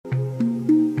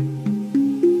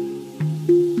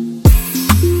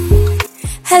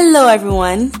Hello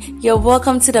everyone, you're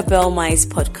welcome to the Belle Mice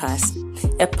podcast,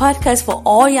 a podcast for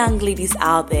all young ladies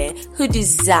out there who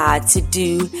desire to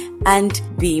do and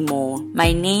be more.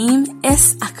 My name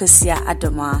is Akosia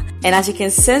Adoma, and as you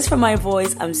can sense from my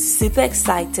voice, I'm super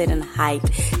excited and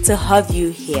hyped to have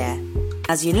you here.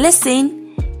 As you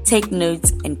listen, take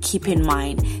notes and keep in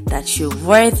mind that you're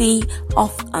worthy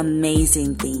of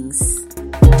amazing things.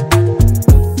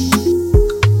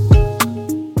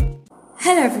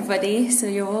 Hello everybody, so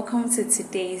you're welcome to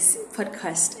today's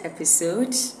podcast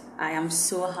episode. I am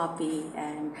so happy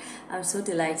and I'm so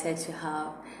delighted to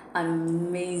have an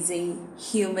amazing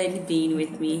human being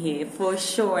with me here. For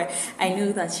sure, I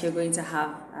know that you're going to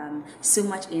have so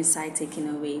much insight taken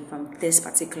away from this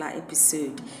particular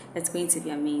episode. It's going to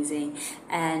be amazing.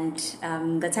 And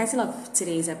the title of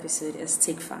today's episode is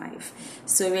Take 5.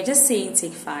 So we're just saying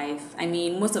Take 5. I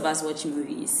mean, most of us watch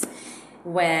movies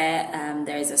where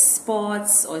there is a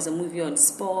sports or is a movie on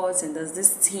sports and there's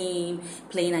this team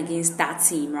playing against that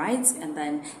team, right? And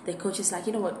then the coach is like,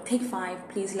 you know what, take 5,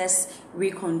 please, let's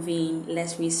reconvene,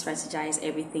 let's re-strategize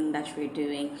everything that we're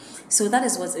doing. So that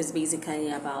is what it's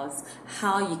basically about,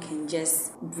 how you can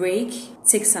just break,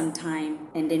 take some time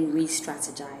and then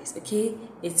re-strategize, okay?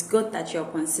 It's good that you're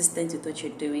consistent with what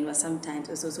you're doing, but sometimes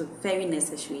it's also very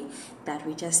necessary that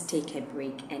we just take a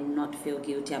break and not feel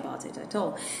guilty about it at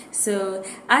all. So,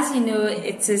 as you know,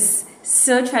 it is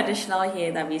so traditional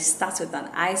here that we start with an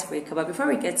icebreaker. But before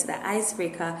we get to the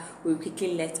icebreaker, we'll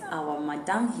quickly let our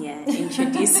madam here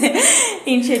introduce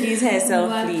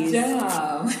herself, please.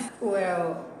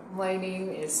 Well, my name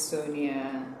is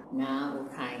Sonia Na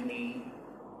Okaini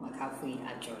Makafui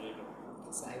Ajoyi.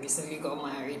 So I recently got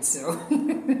married, so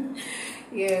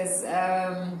yes,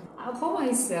 I'll call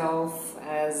myself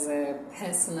as a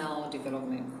personal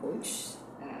development coach.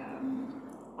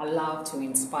 I love to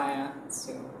inspire,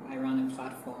 so I run a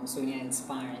platform, Sonia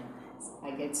Inspire.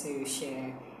 I get to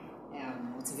share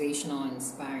motivational,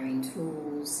 inspiring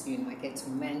tools. You know, I get to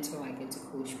mentor, I get to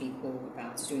coach people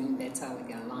about doing better with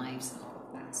their lives and all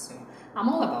of that. So I'm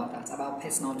all about that, about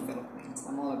personal development.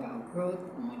 I'm all about growth.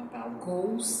 I'm all about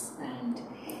goals and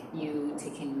you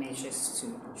taking measures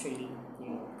to actually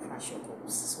crush your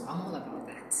goals. So I'm all about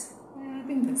that. I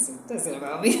think that's it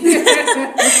about me.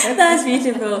 That's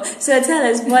beautiful. So tell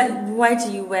us, why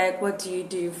do you work? What do you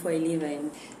do for a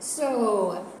living?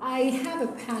 So I have a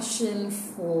passion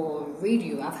for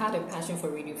radio. I've had a passion for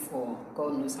radio for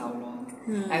God knows how long.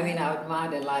 I mean, I admire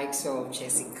the likes of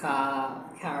Jessica,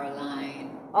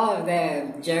 Caroline, all of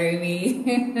them, Jeremy.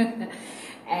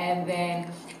 And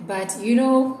then, but you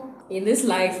know, in this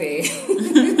life,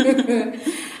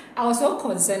 I was so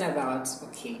concerned about,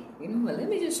 okay, you know what, let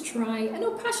me just try. I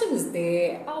know passion is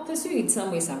there. I'll pursue it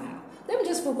some way, somehow. Let me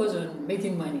just focus on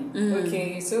making money,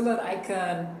 okay, so that I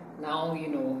can now,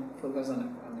 focus on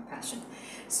the passion.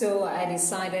 So I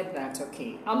decided that,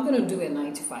 okay, I'm going to do a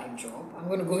 9-to-5 job. I'm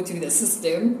going to go through the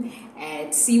system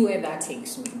and see where that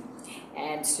takes me.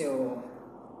 And so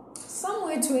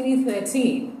somewhere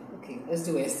 2013, let's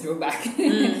do a throwback.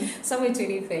 Somewhere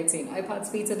 2013, I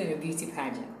participated in a beauty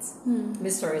pageant,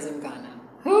 Miss Tourism Ghana.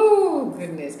 Oh,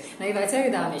 goodness. Now, if I tell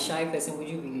you that I'm a shy person, would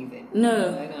you believe it?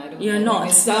 No, I don't you're not.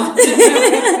 Don't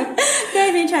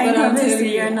even try and convince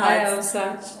me you're not. I am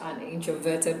such an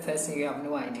introverted person, you have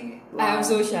no idea. Wow. I am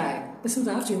so shy. Listen,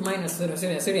 I have to remind us,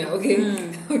 Sonia,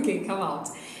 okay? Okay, come out.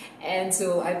 And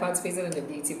so I participated in the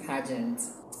beauty pageant.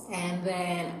 And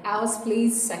then I was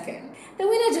placed second. The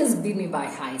winner just beat me by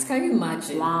height. Can you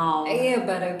imagine? Wow. Yeah,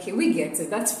 but okay, we get it.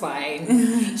 That's fine.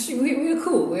 We're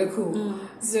cool.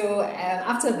 So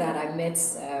after that, I met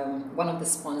one of the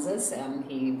sponsors.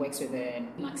 He works with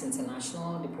Max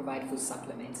International. They provide food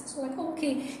supplements. So like,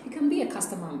 okay, you can be a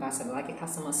customer ambassador, like a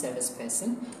customer service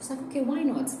person. It's like, okay, why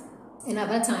not? And at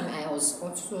that time, I was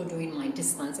also doing my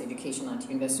distance education at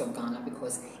University of Ghana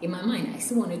because in my mind, I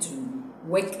still wanted to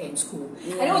work in school.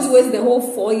 Yes. I didn't want to waste the whole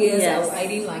 4 years. Yes. I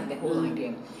didn't like the whole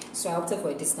idea. So I opted for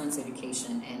a distance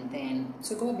education. And then,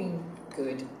 so God being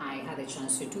good, I had a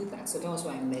chance to do that. So that was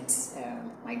why I met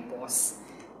my boss,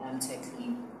 Tech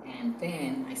Lead. And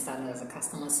then I started as a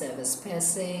customer service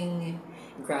person,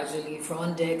 gradually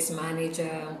front desk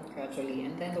manager, gradually.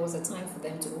 And then there was a time for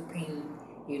them to open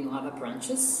other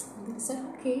branches. And they said,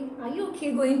 okay, are you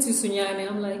okay going to Sunyani?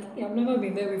 I'm like, yeah, I've never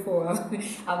been there before.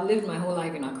 I've lived my whole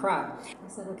life in Accra. I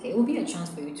said, okay, it will be a chance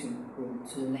for you to grow,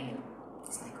 to learn.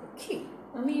 It's like, okay.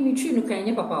 I mean, you treat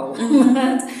Ukraine, Papa.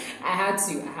 I had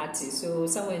to. So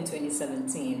somewhere in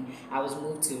 2017, I was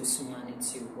moved to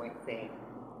Sunyani to work there.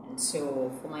 And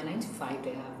so for my 9-to-5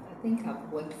 there, I think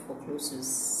I've worked for close to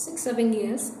 6-7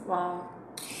 years. Wow.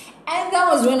 And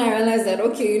that was when I realized that,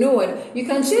 okay, you know what, you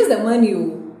can chase the money,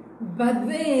 But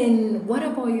then, what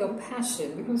about your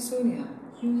passion? Because Sonia,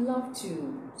 you love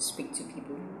to speak to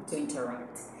people, you love to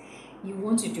interact. You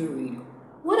want to do radio.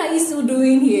 What are you still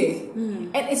doing here?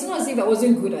 And it's not as if I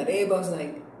wasn't good at it, but I was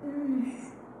like,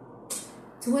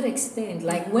 to what extent?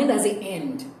 Like, when does it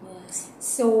end? Yes.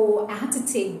 So I had to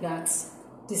take that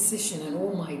decision, and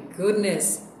oh my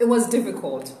goodness, it was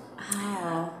difficult.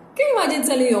 How? Can you imagine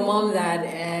telling your mom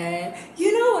that,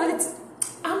 you know what,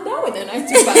 I'm done with the 9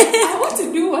 to 5. I want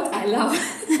to do what I love.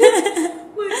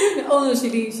 Oh no, she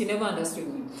didn't. She never understood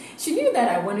me. She knew that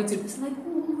I wanted to. It's like,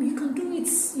 oh, you can do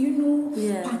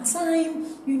it, part time.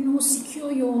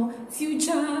 Secure your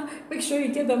future. Make sure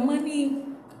you get the money.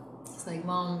 It's like,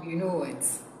 Mom, you know what?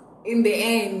 In the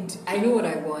end, I know what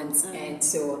I want, and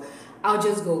so I'll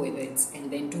just go with it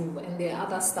and then do. And there are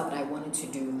other stuff that I wanted to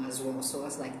do as well. So I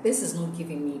was like, this is not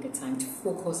giving me the time to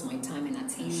focus my time and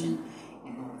attention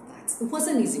and all of that. It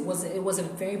wasn't easy. It was a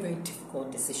very, very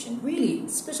difficult decision, really,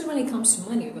 especially when it comes to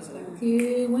money. Because like,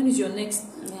 okay, when is your next?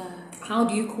 Yeah. How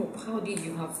do you cope? How do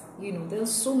you have?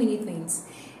 There's so many things,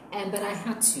 but I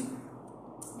had to.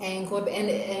 And God,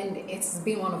 and it's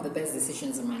been one of the best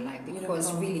decisions in my life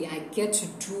because really I get to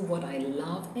do what I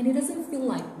love, and it doesn't feel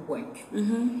like work.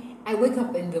 I wake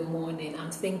up in the morning, I'm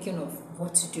thinking of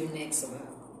what to do next. Of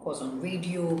course, on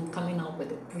radio, coming up with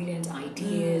the brilliant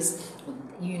ideas,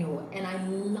 and I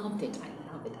loved it.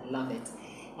 I love it.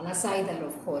 And aside that,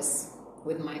 of course,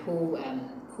 with my whole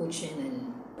coaching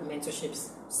and mentorship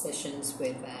sessions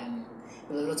with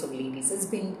a lot of ladies, it's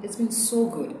been so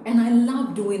good, and I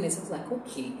love doing it. I was like,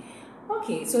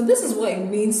 okay, so this is what it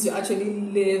means to actually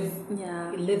live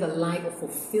a life of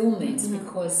fulfillment,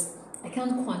 because I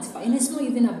can't quantify, and it's not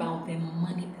even about the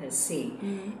money per se.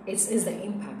 It's the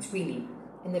impact, really,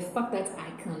 and the fact that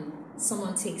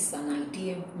someone takes an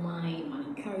idea of mine, my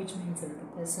encouragement, and the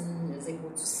person is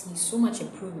able to see so much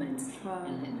improvement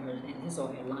in his or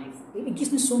her life. It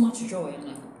gives me so much joy. I'm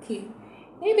like, okay,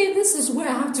 maybe this is where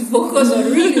I have to focus on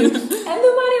really, and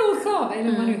the money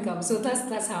will come. So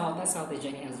that's how the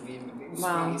journey has been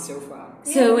really so far.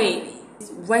 So wait,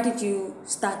 where did you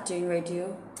start doing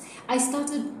radio? I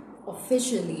started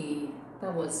officially,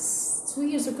 that was 2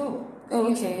 years ago. Oh, 2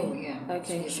 years okay. ago, yeah.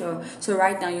 Okay, sure. So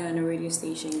right now you're on a radio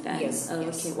station then? Yes. Oh,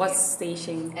 yes, okay. What yes.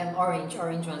 station? Orange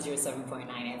 107.9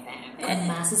 FM. A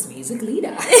Masses music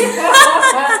leader.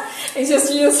 It's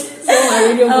just you so my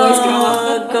radio voice come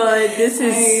Oh god, this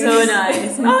is so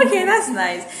nice. Okay, that's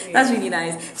nice. That's really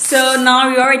nice. So now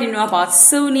we already know about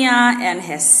Sonia and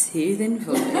her soothing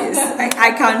voice.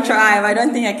 I can't try. I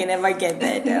don't think I can ever get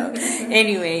there though.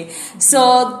 Anyway,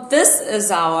 so this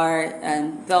is our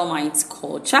Velmite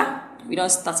culture. We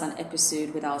don't start an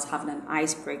episode without having an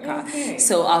icebreaker. Okay.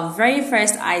 So our very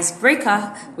first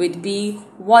icebreaker would be,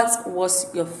 what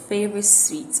was your favorite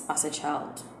sweet as a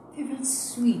child? Favorite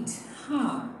sweet?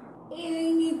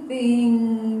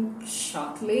 Anything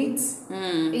chocolate?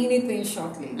 Anything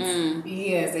chocolate?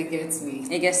 Yes, it gets me.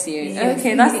 It gets you. Yes,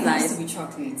 okay, that's it nice. has to be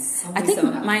chocolate. I think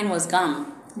mine was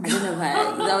gum. I don't know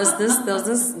why. There was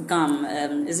this gum.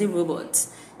 Is it robot?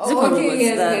 Is it called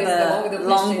robots? The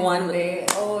long one.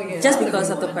 Just because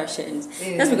of the questions.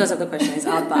 Just because of the questions,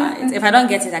 I'll buy it. If I don't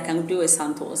get it, I can do a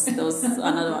Santos. There was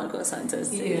another one called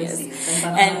Santos. Yes.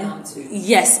 And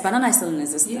yes, banana is still in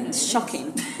existence.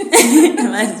 Shocking.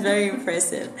 That's very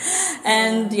impressive.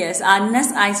 And yes, our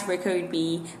next icebreaker would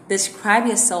be, describe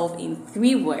yourself in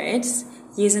 3 words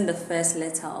using the first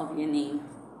letter of your name.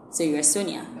 So you're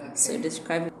Sonia. Okay. So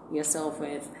describe yourself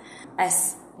with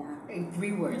S. Yeah. In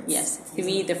 3 words? Yes,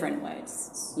 3 different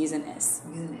words using S.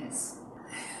 Using S.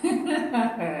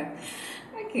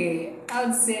 Okay, I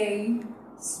would say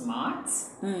smart.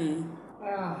 I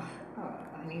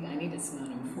need a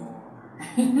synonym for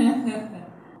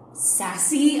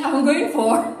sassy. I'm going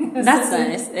for. That's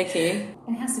nice. Okay.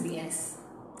 It has to be S.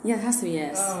 Yeah, it has to be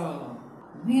S. Oh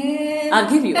man. I'll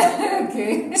give you one.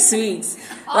 Okay. Sweet.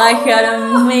 Like, you're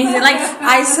amazing. Like,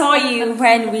 I saw you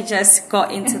when we just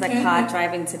got into the car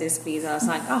driving to this place. I was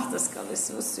like, oh, this girl is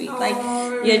so sweet. Like,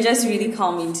 you're just really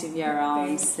calming to be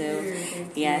around. Thank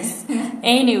you. Yes.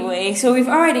 Anyway, so we've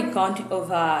already gone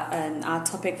over our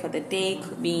topic for the day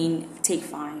being Take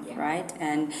 5, right?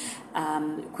 And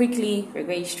quickly, we're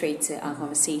going straight to our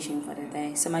conversation for the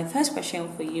day. So my first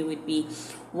question for you would be,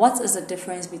 what is the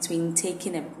difference between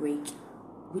taking a break,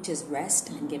 which is rest,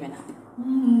 and giving up?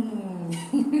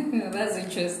 That's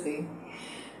interesting.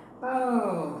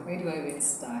 Oh, where do I even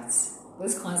start?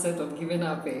 This concept of giving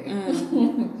up.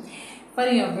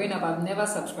 Funny enough, growing up, I've never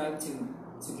subscribed to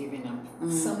giving up.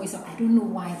 Some way, so I don't know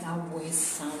why that word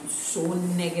sounds so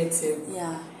negative.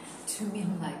 Yeah. To me,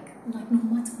 I'm like, I'm like, no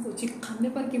matter what, you can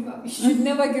never give up. You should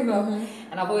never give up.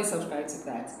 And I've always subscribed to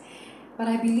that. But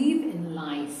I believe in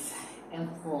life, and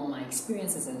from my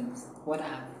experiences and what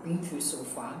I've been through so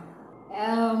far,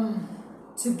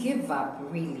 to give up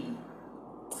really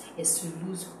is to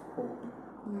lose hope.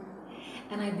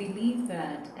 And I believe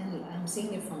that, and I'm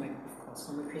saying it from a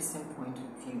Christian point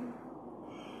of view.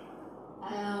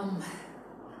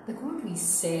 The God we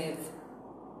serve,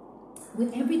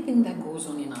 with everything that goes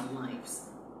on in our lives,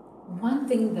 one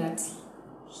thing that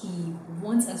He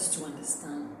wants us to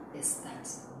understand is that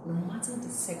no matter the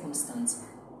circumstance,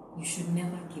 you should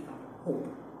never give up hope.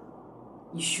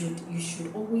 You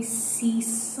should always see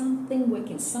something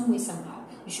working some way, somehow.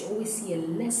 You should always see a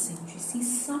lesson. You should see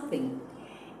something.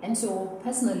 And so,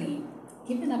 personally,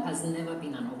 giving up has never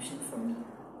been an option for me.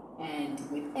 And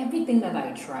with everything that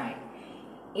I try,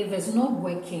 if it's not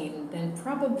working, then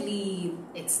probably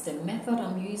it's the method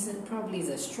I'm using, probably it's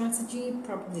a strategy,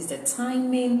 probably it's the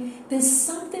timing. There's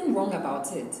something wrong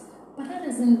about it. But that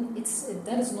is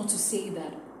not to say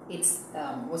that it's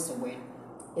what's the word?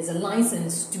 It's a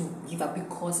license to give up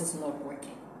because it's not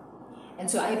working. And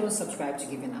so I don't subscribe to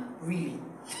giving up, really.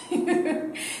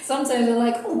 Sometimes they're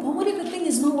like, oh, but what if the thing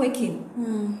is not working?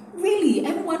 Really?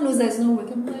 Everyone knows that it's not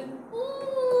working. I'm like,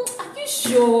 are you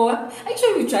sure? Are you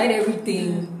sure we tried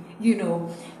everything? You know.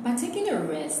 But taking a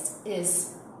rest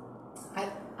is,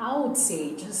 I would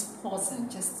say, just pausing,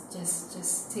 just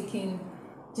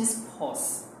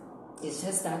pause. It's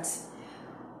just that,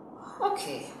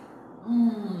 okay,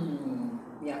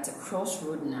 we're at a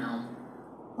crossroad now.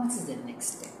 What is the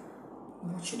next step?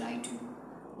 What should I do?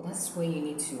 That's where you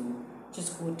need to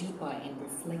just go deeper and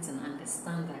reflect and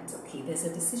understand that, okay, there's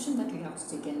a decision that you have to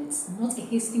take, and it's not a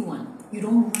hasty one. You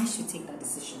don't rush to take that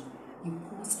decision. You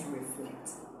pause and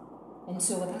reflect. And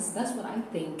so that's what I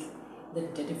think the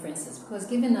difference is. Because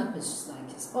giving up is just like,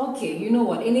 okay, you know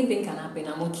what, anything can happen,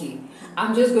 I'm okay.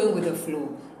 I'm just going with the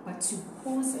flow. But to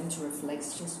pause and to reflect,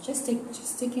 just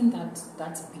taking that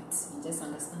beat and just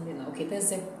understanding that, okay,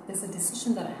 there's a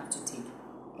decision that I have to take,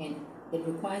 and it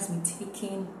requires me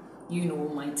taking,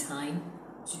 my time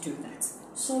to do that.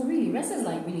 So really, rest is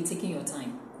like really taking your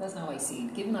time. That's how I see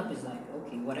it. Giving up is like,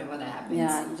 okay, whatever that happens.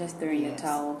 Yeah, you just throwing the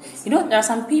towel. Exactly. There are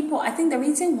some people, I think the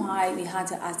reason why we had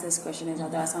to ask this question is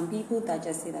that there are some people that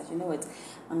just say that, you know what,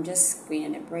 I'm just going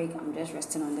on a break, I'm just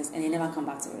resting on this, and they never come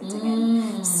back to it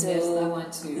again. So there's that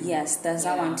one too. Yes, there's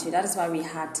that one too. That is why we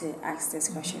had to ask this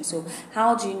question. So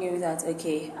how do you know that,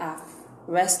 okay, I've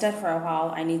rested for a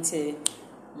while, I need to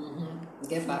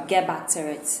get back to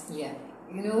it? Yeah.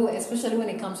 Especially when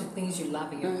it comes to things you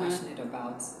love and you're passionate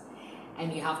about,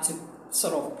 and you have to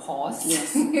sort of pause.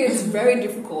 Yes. It's very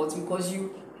difficult because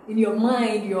in your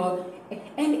mind,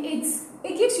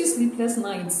 it gives you sleepless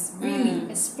nights, really,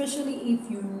 especially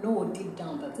if you know deep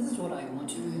down that this is what I want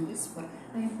to do, this is what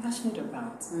I am passionate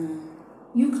about.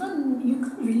 You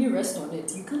can't really rest on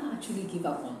it. You can't actually give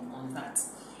up on that.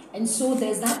 And so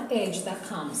there's that edge that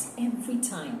comes every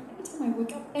time I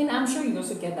wake up. And I'm sure you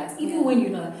also get that. Even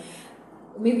when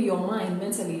maybe your mind,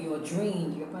 mentally, you're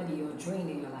drained, your body, you're drained,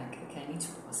 and you're like, okay, I need to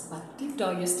pause. But deep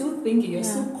down, you're still thinking, you're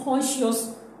still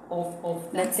conscious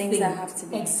of that things that have to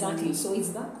be exactly done. So it's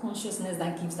that consciousness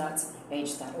that gives that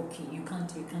edge that, okay, you can't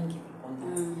give up on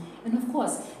that. And of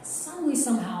course, some way,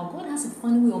 somehow, God has a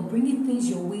funny way of bringing things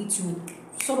your way to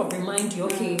sort of remind you,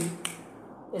 okay,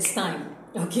 it's time.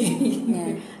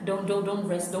 Okay, don't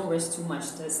rest too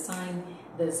much. There's time.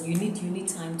 You need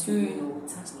time to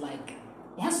touch, like,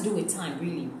 it has to do with time,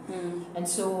 really. And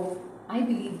so I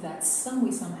believe that some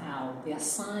way, somehow, there are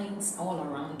signs all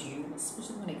around you,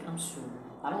 especially when it comes to,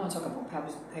 I don't want to talk about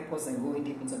purpose and going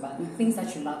deep into, but things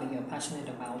that you love and you're passionate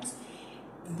about.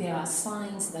 There are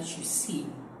signs that you see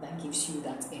that gives you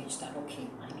that edge that, okay,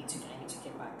 I need to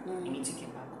get back. I need to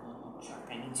get back on track.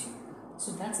 I need to.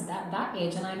 So that's that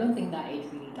edge, and I don't think that edge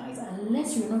really dies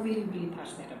unless you're not really, really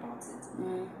passionate about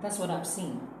it. That's what I've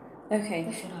seen. Okay.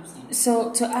 That's what I've seen.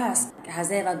 So to ask, has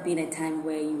there ever been a time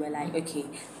where you were like, okay,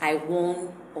 I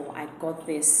won, or I got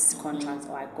this contract,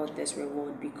 or I got this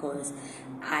reward because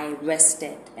I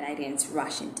rested and I didn't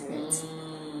rush into it?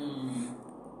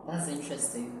 That's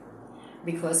interesting.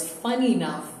 Because funny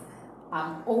enough,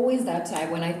 I'm always that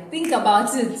type. When I think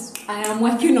about it, I am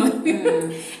working on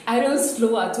it. I don't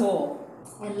slow at all.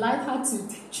 And life had to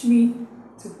teach me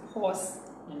to pause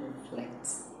and reflect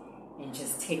and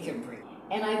just take a break.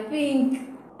 And I think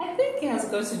it has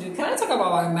got to do. Can I talk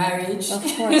about my marriage? Of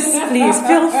course, please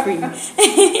feel free.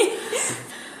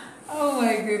 Oh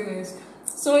my goodness.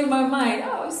 So in my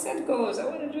mind, set goals. I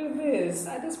want to do this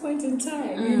at this point in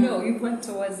time. You work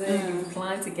towards it. You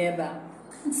plan together.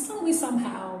 And some way,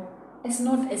 somehow, it's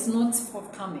not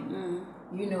forthcoming,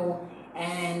 you know.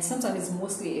 And sometimes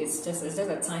it's just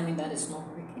a timing that is not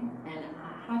working. And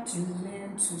I had to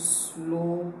learn to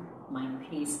slow my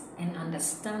pace and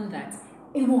understand that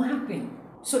it will happen.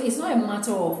 So it's not a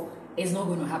matter of it's not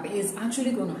going to happen. It's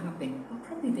actually going to happen. But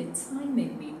probably the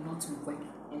timing may not work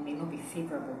and may not be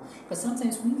favorable. Because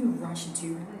sometimes when you rush into,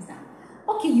 you realize that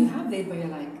okay, you have it, but you're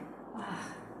like,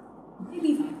 maybe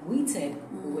if I waited, it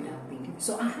would have been different.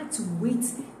 So I had to wait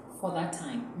for that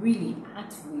time. Really, I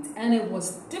had to wait. And it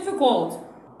was difficult,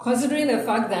 considering the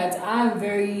fact that I'm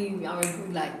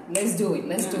like, let's do it,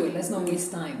 let's not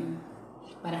waste time.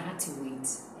 But I had to wait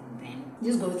and then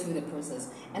just go through the process.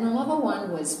 And another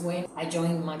one was when I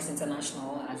joined Max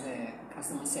International as a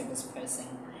customer service person.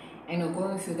 And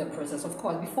going through the process, of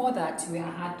course, before that, I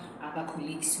had other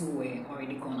colleagues who were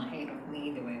already gone ahead of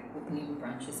me. They were opening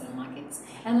branches and markets.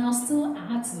 And I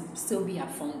had to still be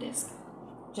at front desk,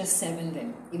 just serving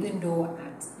them. Even though,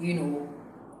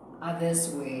 others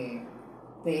were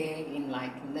there in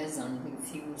like less than a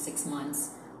few 6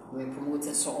 months, were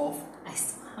promoted so off, I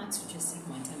still had to just take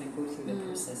my time and go through the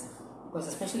process. Because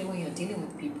especially when you're dealing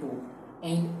with people,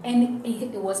 and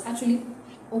it was actually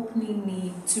opening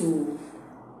me to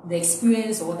the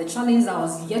experience or the challenge that I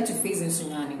was yet to face in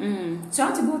Sunyani. So I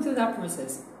had to go through that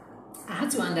process. I had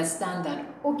to understand that,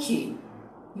 okay,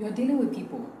 you're dealing with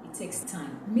people, it takes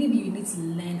time. Maybe you need to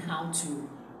learn how to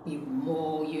be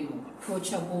more,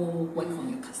 approachable, work on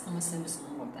your customer service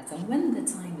and all of that. And when the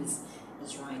time is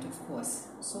right, of course.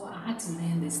 So I had to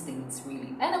learn these things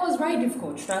really. And it was very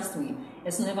difficult, trust me.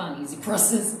 It's never an easy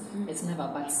process. It's never,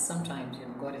 but sometimes,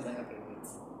 God is like, okay, wait,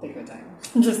 take your time.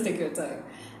 Just take your time.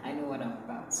 I know what I'm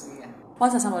about, so yeah.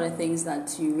 What are some of the things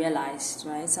that you realized,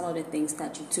 right? Some of the things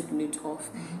that you took note of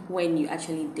when you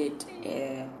actually did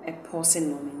a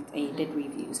pausing moment and you did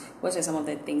reviews? What are some of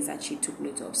the things that you took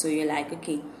note of? So you're like,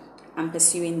 okay, I'm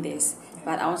pursuing this,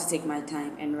 but I want to take my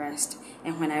time and rest.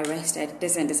 And when I rested,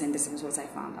 this and this and this is what I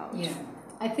found out. Yeah.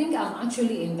 I think I'm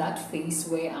actually in that phase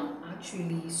where I'm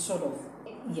actually sort of,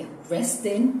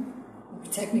 resting,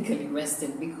 technically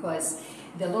resting, because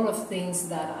there are a lot of things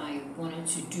that I wanted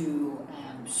to do,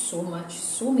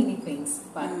 so many things,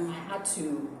 but I had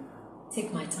to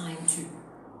take my time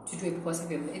to do it, because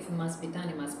if it must be done,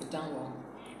 it must be done well.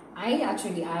 I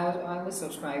always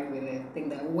subscribe with the thing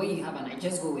that where you have, and I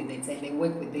just go with it and I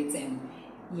work with it, and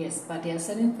yes, but there are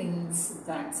certain things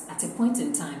that at a point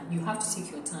in time you have to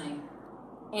take your time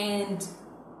and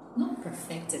not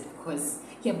perfect it,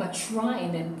 but try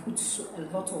and then put a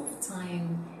lot of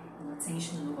time and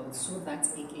attention over it so that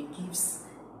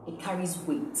it carries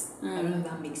weight. I don't know if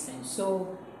that makes sense.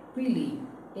 So really,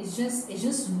 it's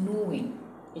just knowing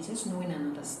and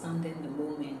understanding the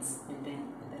moments and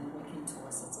then working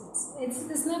towards it.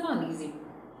 It's never an easy.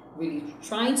 Really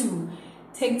trying to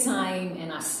take time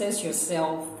and assess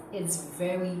yourself. It's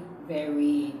very,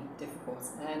 very difficult,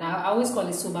 and I always call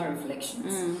it sober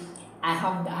reflections. I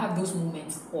have those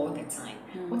moments all the time.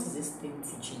 What is this thing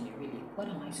teaching me really? What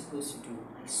am I supposed to do?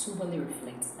 I soberly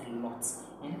reflect a lot.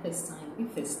 And if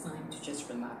it's time to just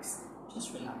relax.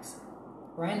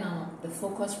 Right now, the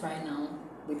focus right now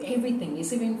with everything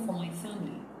is even for my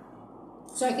family.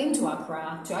 So I came to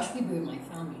Accra to actually be with my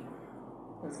family.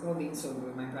 Because God being so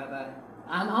good, my brother.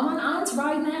 I'm an aunt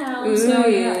right now. Ooh. So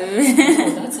yeah.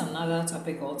 That's another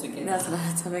topic altogether.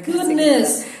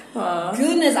 Goodness.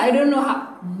 Goodness, I don't know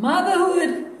how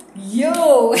motherhood,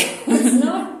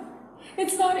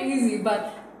 it's not easy,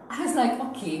 but I was like,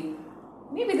 okay,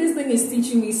 maybe this thing is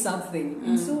teaching me something.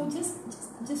 And so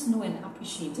just know and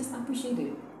appreciate. Just appreciate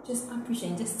it. Just appreciate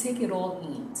and just take it all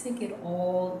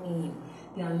in.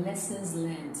 There are lessons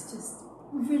learned. Just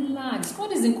relax.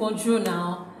 God is in control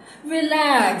now.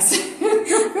 Relax.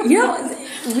 Relax.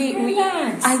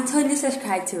 I totally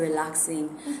subscribe to relaxing,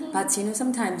 but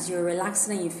sometimes you're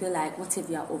relaxing and you feel like, what if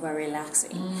you're over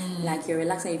relaxing? Like you're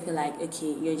relaxing, you feel like,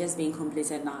 okay, you're just being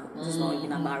completed now. It's not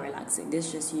even about relaxing. This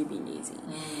is just you being lazy.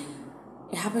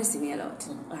 It happens to me a lot.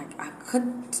 Like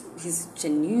he's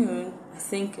genuine. I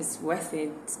think it's worth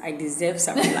it. I deserve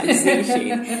some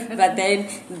relaxation. But then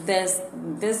there's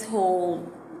this whole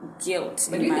guilt.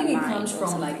 But do you think it comes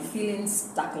from like feeling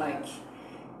stuck,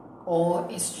 or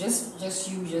it's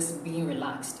just you just being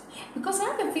relaxed? Because I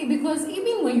have a feel, because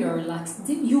even when you're relaxed,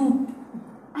 I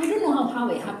don't know how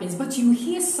it happens, but you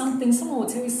hear something, someone will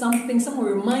tell you something, someone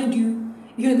will remind you.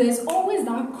 There's always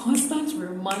that constant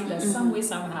reminder, some way,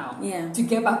 somehow, to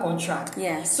get back on track.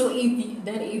 Yes. So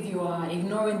if you are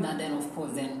ignoring that, then of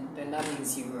course, then that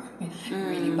means you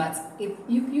really. But if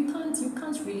you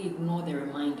can't really ignore the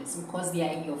reminders, because they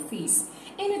are in your face.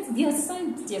 And there are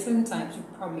certain times you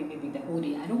probably maybe the whole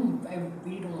day. I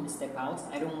really don't want to step out.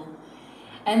 I don't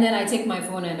And then I take my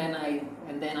phone and then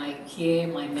I hear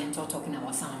my mentor talking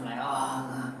about something. I'm like,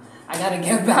 oh, I gotta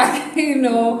get back,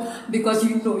 because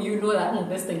you know that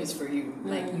this thing is for you,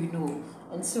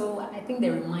 And so I think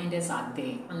the reminders are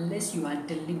there. Unless you are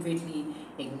deliberately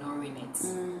ignoring it,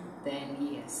 then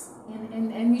yes,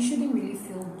 and you shouldn't really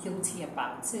feel guilty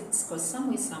about it, because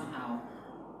somehow,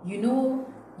 you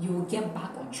will get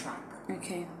back on track.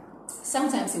 Okay.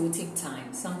 Sometimes it will take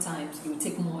time. Sometimes it will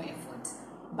take more effort.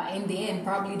 But in the end,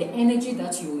 probably the energy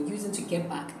that you're using to get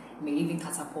back may even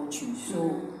catapult you.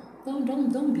 So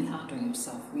don't be hard on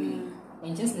yourself, really.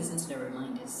 And just listen to the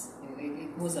reminders.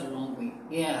 It goes a long way.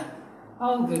 Yeah.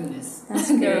 Oh, goodness. That's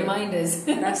the great. reminders.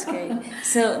 That's great.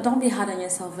 So don't be hard on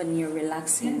yourself when you're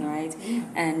relaxing, right? Yeah.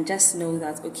 And just know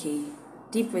that, okay,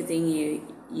 deep within you,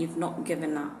 you've not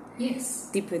given up.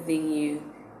 Yes. Deep within you,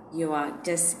 you are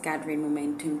just gathering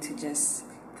momentum to just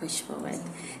push forward.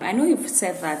 I know you've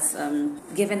said that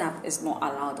giving up is not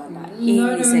allowed under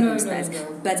any circumstance,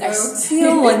 but I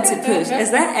still want to push.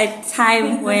 Is there a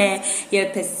time where you're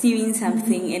pursuing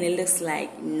something and it looks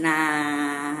like,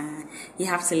 nah, you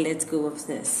have to let go of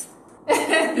this?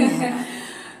 Yeah.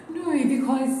 No,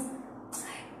 because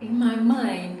in my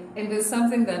mind, and there's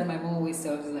something that my mom always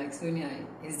tells me, like, Sonia,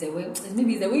 maybe it's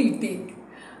the way you think.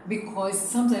 Because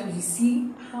sometimes you see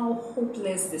how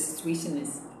hopeless the situation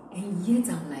is, and yet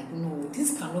I'm like, no,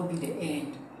 this cannot be the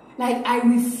end. Like, I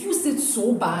refuse it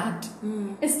so bad.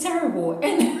 It's terrible.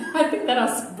 And I think that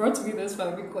has brought me this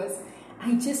far, because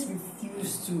I just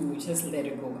refuse to just let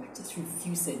it go. I just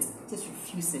refuse it.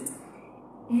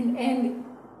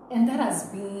 And that has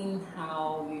been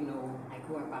how, I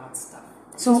go about stuff.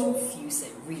 So just refuse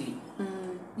it, really.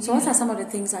 So what are some of the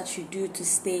things that you do to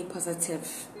stay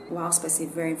positive while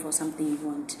persevering for something you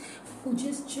want? Oh,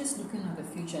 just looking at the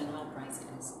future and how bright it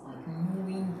is. Like,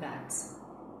 knowing that,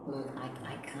 look, I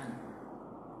can.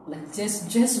 Like,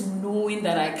 just knowing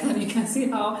that I can. You can see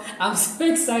how I'm so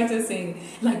excited saying,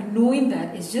 like, knowing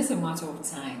that it's just a matter of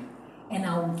time. And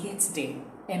I'll get there.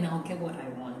 And I'll get what I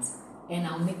want. And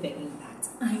I'll make the impact.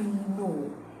 I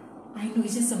know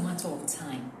it's just a matter of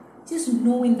time. Just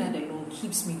knowing that alone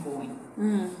keeps me going.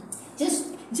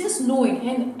 Just knowing,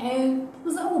 and it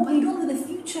was like, oh, but you don't know the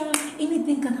future,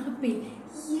 anything can happen.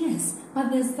 Yes, but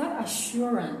there's that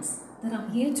assurance that I'm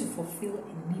here to fulfill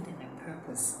a need and a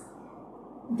purpose.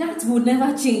 That will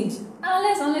never change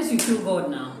unless you kill God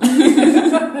now.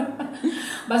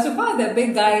 But so far, the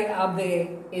big guy out there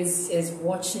is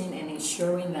watching and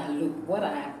ensuring that, look, what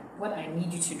I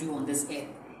need you to do on this earth.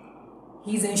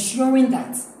 He's ensuring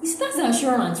that. That's the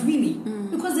assurance, really.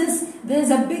 Because there's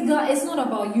a bigger, it's not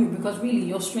about you, because really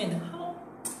your strength, how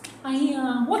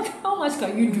much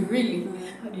can you do, really?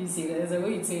 How do you say that? There's a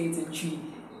way you say it in tree.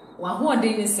 Well, who are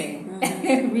they saying?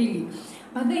 Really.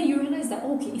 But then you realize that,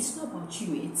 okay, it's not about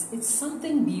you, it's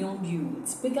something beyond you,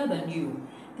 it's bigger than you.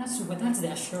 That's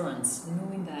the assurance,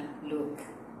 knowing that, look,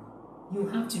 you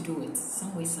have to do it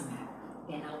some way, somehow.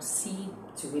 And I'll see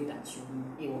to it that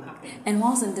it will happen. And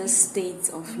whilst in this state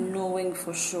of knowing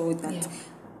for sure that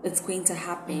it's going to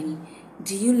happen,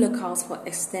 do you look out for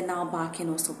external backing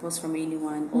or support from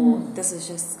anyone? Or this is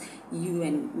just you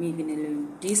and moving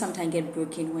alone? Do you sometimes get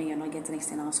broken when you're not getting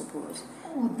external support?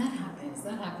 Oh, that happens.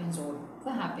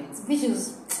 Which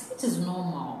is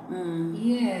normal.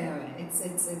 Yeah,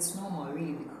 it's normal,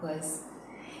 really, because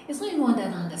it's not everyone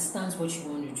that understands what you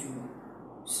want to do.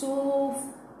 So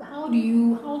how do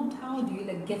you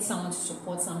like get someone to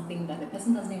support something that the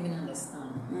person doesn't even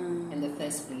understand in the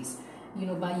first place?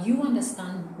 But you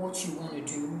understand what you want to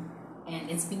do, and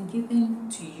it's been given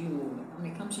to you. When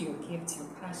it comes to your gifts, your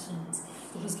passions,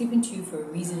 it was given to you for a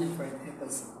reason and for a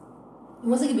purpose. It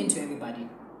wasn't given to everybody.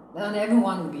 And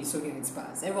everyone will be so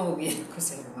inspired. Everyone will be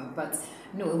because everyone. But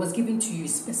no, it was given to you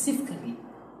specifically.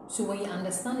 So when you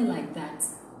understand it like that,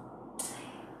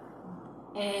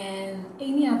 and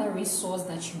any other resource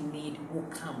that you need will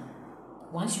come.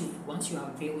 Once you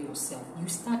avail yourself, you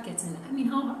start getting.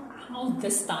 How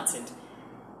this started,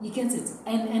 you get it,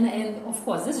 and of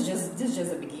course this is just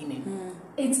the beginning.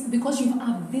 It's because you've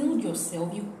availed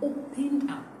yourself, you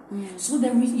opened up, so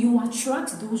that you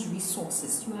attract those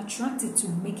resources. You attract it to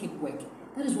make it work.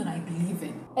 That is what I believe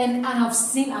in, and I've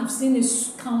seen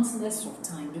this countless of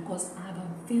times because I've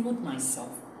availed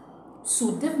myself.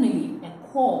 So definitely a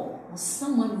call, or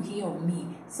someone will hear of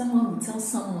me, someone will tell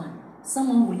someone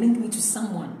will link me to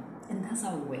someone, and that's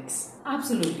how it works.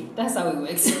 Absolutely, that's how it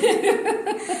works.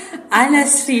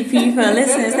 Honestly, people,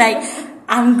 listen, it's like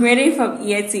I'm grinning from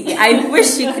ear to ear. I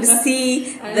wish you could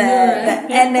see the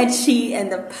energy and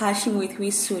the passion with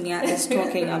which Sonia is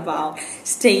talking about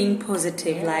staying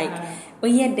positive. Like,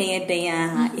 like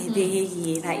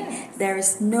there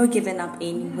is no giving up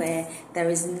anywhere. There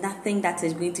is nothing that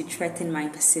is going to threaten my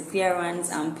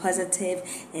perseverance. I'm positive,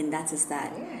 and that is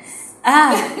that.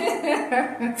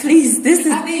 Please, this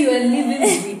is. I mean, you are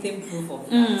living breathing proof of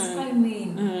that. I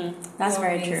mean, that's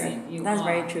very true. That's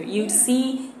very true. You'd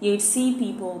see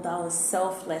people that will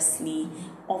selflessly,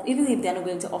 or even if they're not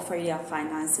going to offer their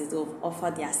finances or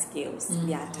offer their skills,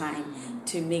 their time,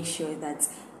 to make sure that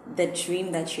the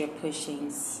dream that you're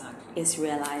pushing is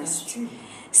realized. That's true.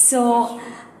 So,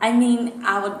 I mean,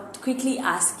 I would quickly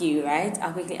ask you, right?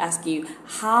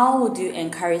 How would you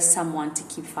encourage someone to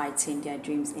keep fighting their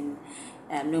dreams in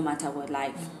no matter what?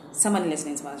 Like, someone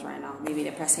listening to us right now, maybe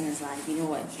the person is like, you know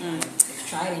what?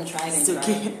 Try and try. It's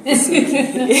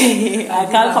okay. I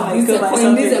can't come and kill myself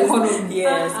in this.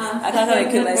 Yes, I can't come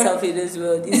and kill myself in this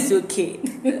world. It's okay.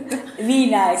 Me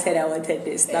now, I said I wanted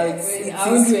this. Now it's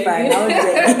fine.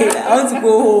 I want to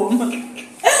go home.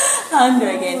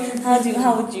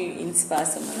 How would you inspire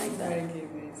someone like that?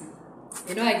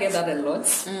 You know, I get that a lot.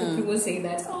 People say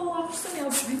that, I've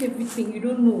tried everything. You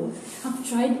don't know. I've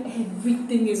tried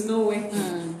everything. It's not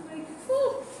working. Like,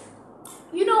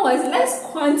 you know what? Let's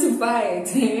quantify it.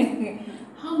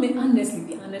 Honestly,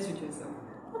 be honest with yourself.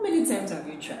 How many times have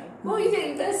you tried?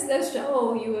 Let's try.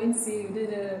 You went to see.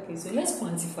 Okay, so let's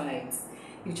quantify it.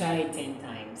 You tried 10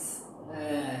 times.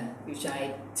 You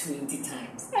tried 20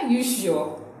 times. Are you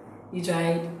sure? You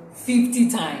tried 50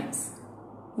 times.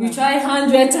 You tried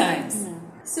 100 times.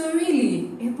 So really,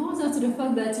 it boils down to the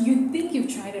fact that you think you've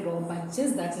tried it all, but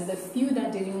just that is the few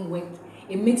that didn't work.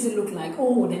 It makes it look like,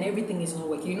 then everything is not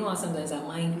working. You know how sometimes our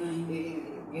mind,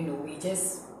 we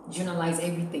just generalize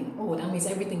everything. That means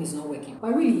everything is not working.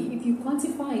 But really, if you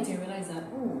quantify it and realize that,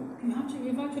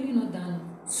 you've actually not done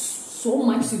so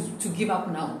much to give up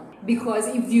now. Because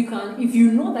if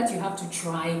you know that you have to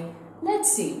try,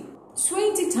 let's say,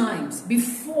 20 times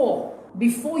before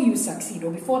you succeed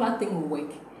or before that thing will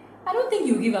work, I don't think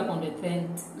you give up on the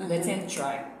 10th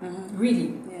try.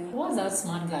 Really. Yeah. What's that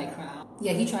smart guy crowd?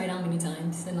 Yeah, he tried how many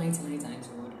times? 99 times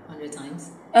or 100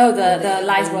 times? Oh, the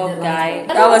light bulb guy.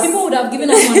 People would have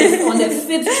given up on the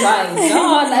 5th try.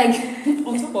 Like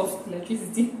on top of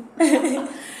electricity.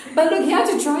 But look, he had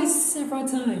to try several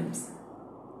times.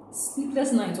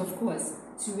 Sleepless nights, of course,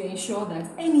 to ensure that.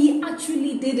 And he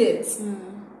actually did it.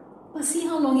 But see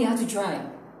how long he had to try.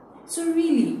 So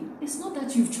really, it's not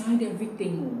that you've tried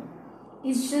everything.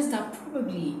 It's just that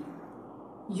probably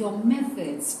your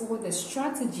methods or the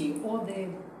strategy or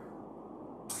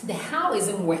the how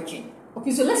isn't working.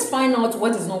 Okay, so let's find out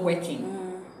what is not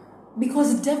working.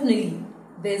 Because definitely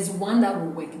there's one that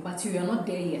will work, but you are not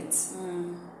there yet.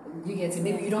 You get it?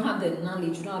 Maybe you don't have the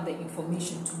knowledge, you don't have the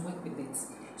information to work with it.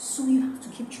 So you have to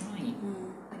keep trying.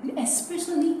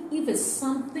 Especially if it's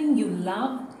something you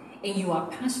love and you are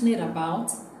passionate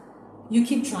about, you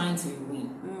keep trying to win.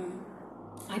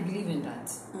 I believe in that.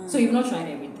 So you've not tried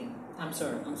everything. I'm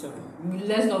sorry.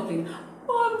 Let's not play.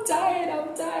 I'm tired.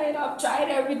 I've tried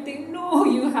everything. No,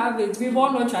 you haven't. We've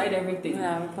all not tried everything.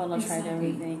 Yeah, we've all not tried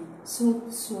everything. So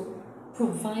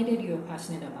provided you're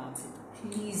passionate about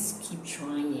it, please keep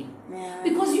trying. Yeah.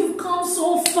 Because you've come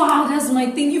so far. That's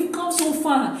my thing. You've come so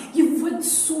far. You've worked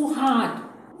so hard.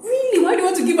 Really? Why do you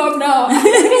want to give up now? I'm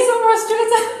getting so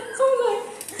frustrated. I'm like,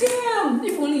 damn.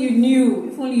 If only you knew.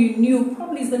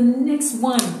 Probably it's the next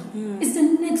one. It's the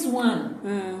next one.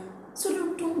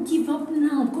 So don't give up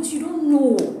now because you don't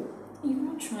know. You've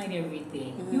not tried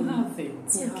everything. You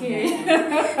haven't. Okay.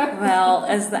 Well,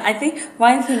 I think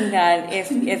one thing that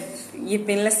if you've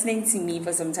been listening to me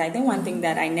for some time, I think one thing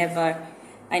that I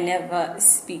never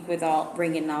speak without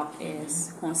bringing up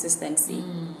is consistency.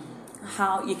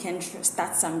 How you can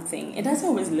start something. It doesn't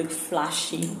always look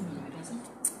flashy.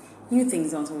 New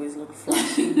things don't always look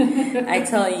flashy. I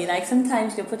tell you, like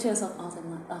sometimes you put yourself out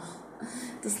and like,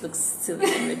 this looks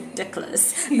silly and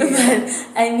ridiculous. But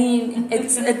I mean,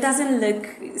 it doesn't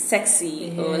look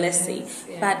sexy or let's say,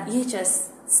 but you're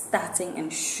just starting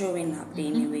and showing up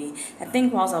anyway. I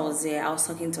think whilst I was there, I was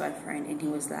talking to a friend and he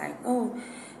was like,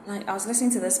 like I was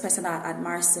listening to this person that I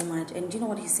admire so much, and do you know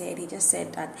what he said? He just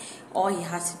said that all he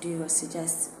had to do was to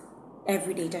just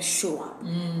every day just show up,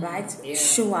 right?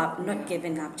 Show up, not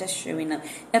giving up, just showing up.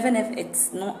 Even if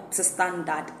it's not to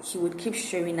standard, he would keep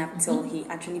showing up till he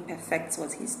actually perfects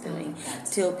what he's doing,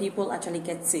 till people actually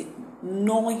get to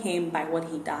know him by what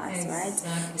he does,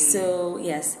 right? So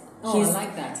yes, Oh, I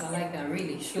like that. I like that.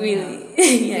 Really, sure. Really,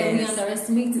 Yeah, we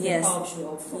underestimate the Yes. power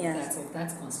of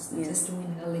that consistency. Just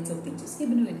doing a little thing. Just keep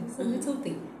doing it. It's a little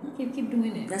thing. Keep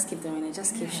doing it. Just keep doing it.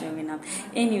 Just keep showing up.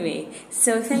 Anyway,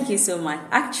 so thank you so much.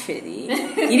 Actually,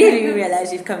 you didn't even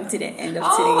realize you've come to the end of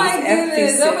Oh my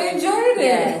today's goodness, episode. I've enjoyed it.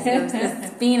 Yes,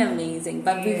 it's been amazing.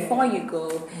 But before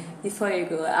you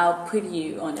go, I'll put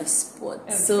you on a spot.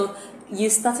 Okay. So you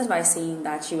started by saying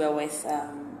that you were with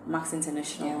Max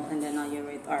International, and then now you're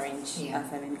with Orange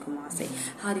FM in Kumasi.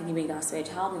 How did you make that switch?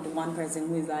 How did the one person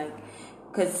who's like,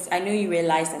 because I know you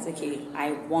realized that, okay,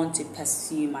 I want to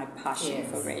pursue my passion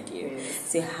for radio. Yes.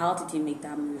 So how did you make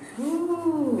that move?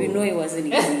 Ooh. We know it wasn't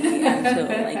easy.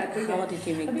 Actually, like, how did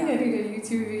you make I that think I move? did a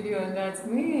YouTube video on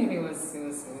that. Man, it was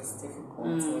difficult.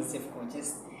 It was difficult.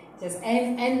 Just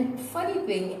and funny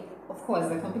thing, of course,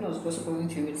 the company was also going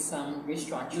through some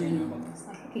restructuring. And it's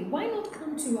like, okay, why not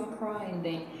come to Accra and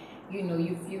then, you know,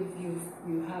 you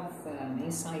have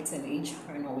insights and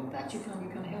HR and all of that. You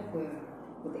can help with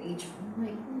the HR. I'm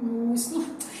like, no, it's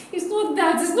not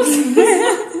that. It's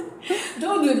not.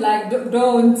 Don't do like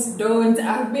don't.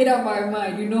 I've made up my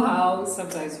mind. You know how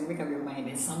sometimes you make up your mind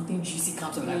and something juicy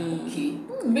comes up. Like, okay,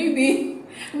 maybe,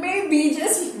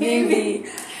 just maybe.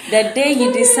 The day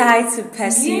you decide to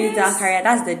pursue that career,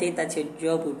 that's the day that your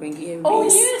job will bring you a raise. Oh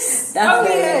yes, That's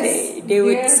the day. They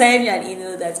would send you an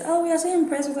email that, we are so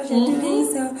impressed with what you're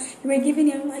doing. So we were giving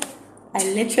you, like, I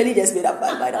literally just made up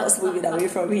my mind. I was moving away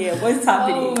from here. What's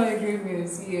happening? Oh my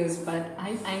goodness, yes. But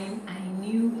I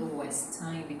knew it was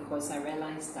time, because I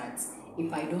realized that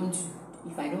if I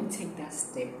don't take that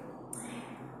step,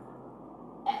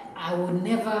 I would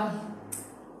never.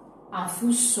 I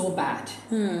feel so bad.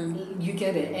 You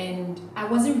get it, and I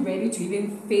wasn't ready to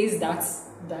even face that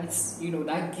guilt.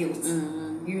 That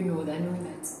knowing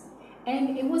that,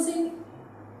 and it wasn't,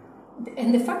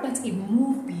 and the fact that it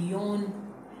moved beyond,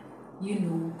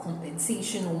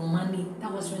 compensation or money.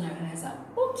 That was when I realized that,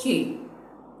 okay,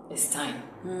 it's time.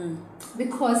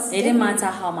 Because it didn't matter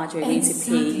how much we were going to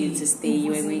pay you to stay.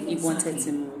 You wanted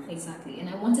to move. Exactly, and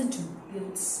I wanted to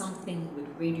build something with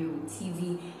radio and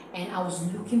TV, and I was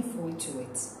looking forward to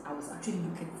it. I was actually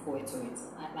looking forward to it.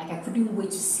 I couldn't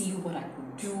wait to see what I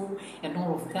could do and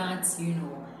all of that.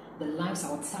 The lives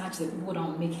I'll touch, the people that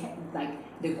I'll make,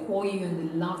 like they call you and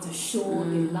they love the show,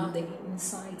 they love the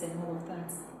insight and all of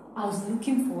that. I was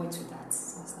looking forward to that.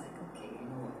 So I was like, okay, you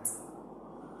know what?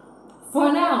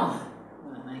 For now,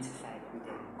 9 to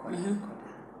 5,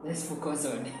 let's focus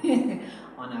on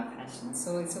on our passion.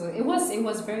 So it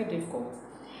was very difficult.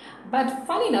 But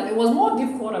funny enough, it was more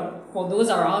difficult for those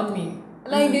around me.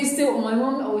 Like they still, my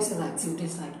mom always said like till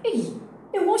this, like, hey,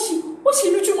 what's she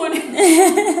looking on?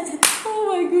 Oh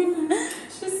my goodness,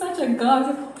 she's such a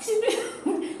god.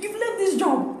 You've left this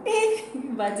job, eh?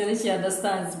 But she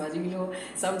understands. But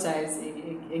sometimes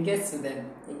it gets to them.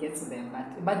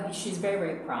 But she's very,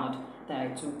 very proud that I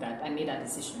took that. I made that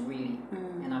decision really,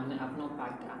 and I've not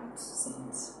backed out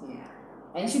since. Yeah,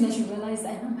 and she realized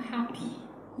that I'm happy.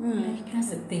 Like, that's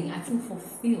the thing. I feel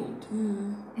fulfilled,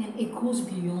 and it goes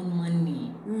beyond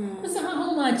money. Because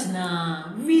how much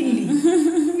now? Really,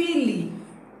 really.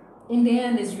 In the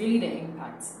end, it's really the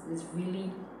impact. It's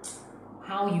really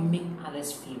how you make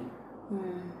others feel.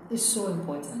 It's so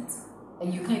important,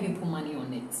 and you can't even put money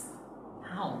on it.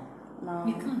 How? No.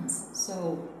 You can't.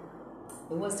 So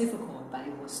it was difficult, but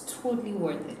it was totally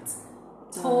worth it.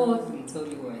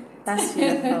 Totally worth it. That's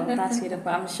beautiful. That's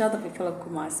beautiful. I'm sure the people of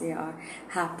Kumasi are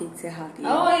happy to have you.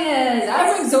 Oh yes,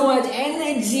 I bring so much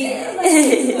energy.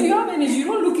 Like, you have energy. You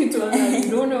don't look into it.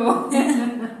 You don't know.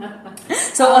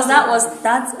 So was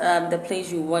that the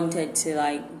place you wanted to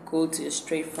like go to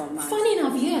straight from? Funny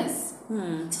enough, yes.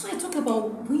 So I talk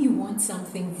about when you want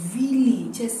something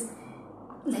really, just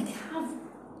like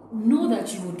know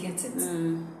that you will get it.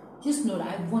 Just know that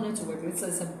I wanted to work with it.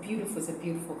 It's a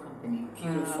beautiful company.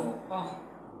 Beautiful. Oh,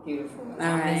 beautiful.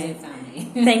 All right.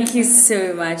 Family. Thank you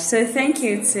so much. So thank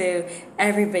you to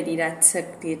everybody that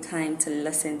took the time to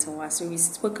listen to us. So we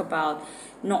spoke about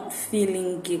not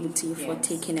feeling guilty for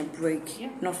taking a break,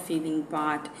 not feeling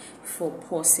bad for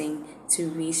pausing to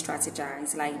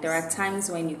re-strategize. Like there are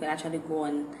times when you can actually go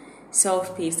on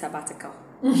self-paced sabbatical.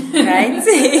 Right?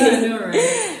 I know,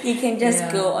 right? You can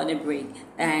just go on a break,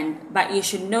 but you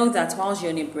should know that whilst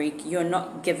you're on a break, you're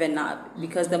not giving up,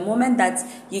 because the moment that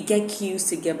you get cues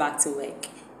to get back to work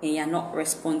and you're not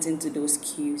responding to those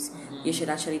cues, you should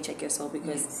actually check yourself,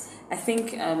 because I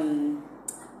think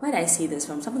where did I see this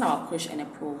from? Something about push and a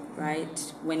pull,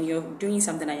 right? When you're doing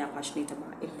something that you're passionate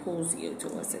about, it pulls you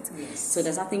towards it. Yes. So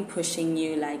there's nothing pushing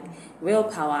you like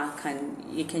willpower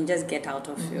you can just get out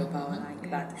of willpower like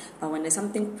that. But when there's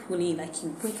something pulling, like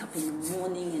you wake up in the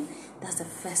morning and that's the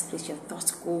first place your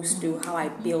thoughts goes to, how I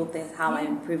build this, how I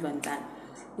improve on that.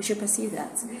 We should pursue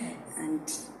that. Yes. And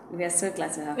we are so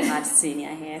glad to have had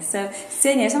Sonia here. So,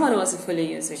 Sonia, if somebody wants to follow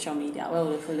you on social media, where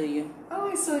will they follow you?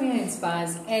 Oh, Sonia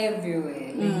Inspires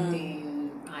everywhere.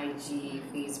 LinkedIn, IG,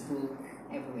 Facebook,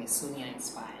 everywhere. Sonia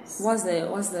Inspires. What's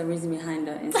the reason behind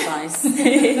the Inspires?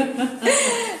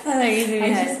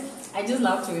 I just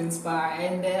love to inspire,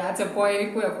 and then at a point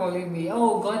people are calling me,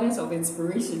 "Oh, goddess of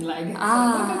inspiration!" Like,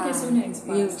 okay, Sonia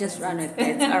Inspires. You just run with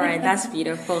it. All right, that's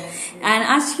beautiful. And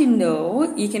as you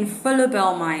know, you can follow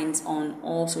Belle Minds on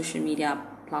all social media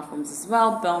platforms as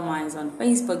well. Belle Minds on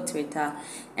Facebook, Twitter,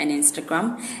 and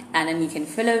Instagram. And then you can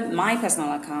follow my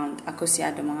personal account, Akosi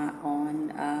Adoma,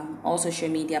 on all social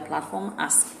media platforms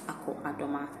as Ako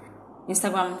Adoma.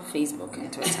 Instagram, Facebook,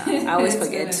 and Twitter. I always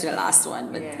forget the last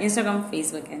one, but Instagram,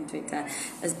 Facebook, and Twitter.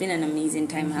 It's been an amazing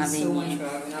time having you. Thank you so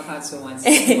much for having. I've had so much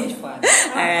fun.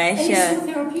 All right,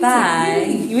 sure.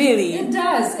 Bye. Really? It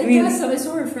does. It does. So it's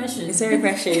so refreshing. It's so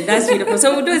refreshing. That's beautiful.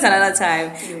 So we'll do it another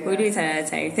time. We'll do it another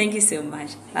time. Thank you so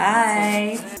much.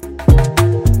 Bye.